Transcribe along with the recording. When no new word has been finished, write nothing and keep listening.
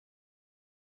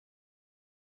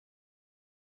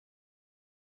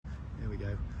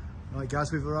Right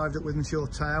guys, we've arrived at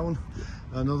Wythenshawe town.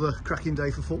 Another cracking day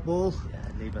for football. Yeah,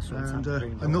 need my son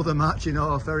and another match in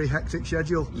our very hectic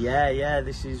schedule. Yeah,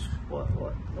 this is what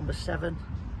number 7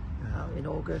 out in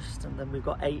August, and then we've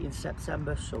got 8 in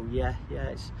September. So yeah,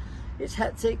 it's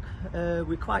hectic.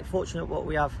 We're quite fortunate what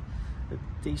we have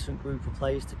a decent group of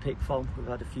players to pick from. We've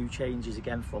had a few changes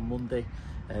again from Monday,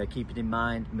 keeping in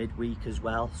mind midweek as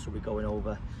well. So we're going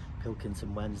over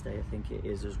Pilkington Wednesday, I think it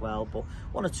is as well. But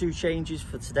 1 or 2 changes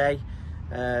for today.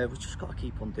 We've just got to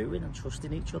keep on doing and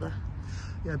trusting each other.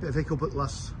 Yeah, a bit of hiccup at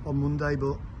last on Monday,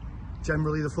 but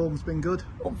generally the form's been good.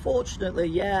 Unfortunately,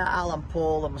 yeah, Al and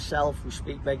Paul and myself, we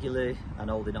speak regularly. I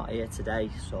know they're not here today,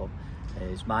 so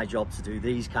it's my job to do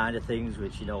these kind of things,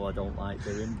 which you know I don't like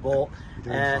doing. But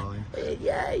You're doing fine.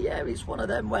 yeah, it's one of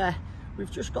them where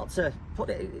we've just got to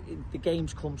put it. The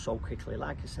games come so quickly.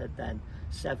 Like I said, then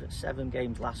 7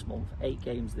 games last month, 8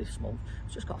 games this month.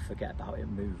 We've just got to forget about it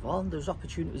and move on. There's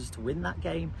opportunities to win that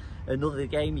game. Another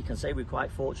game, you can say we're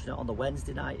quite fortunate on the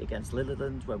Wednesday night against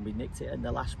Lilliland when we nicked it in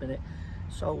the last minute.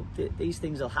 So these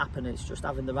things will happen. It's just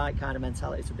having the right kind of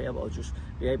mentality to be able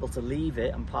to leave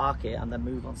it and park it and then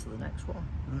move on to the next one.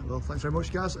 Right, well, thanks very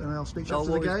much guys, and I'll speak to you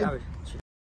after the game. Gareth.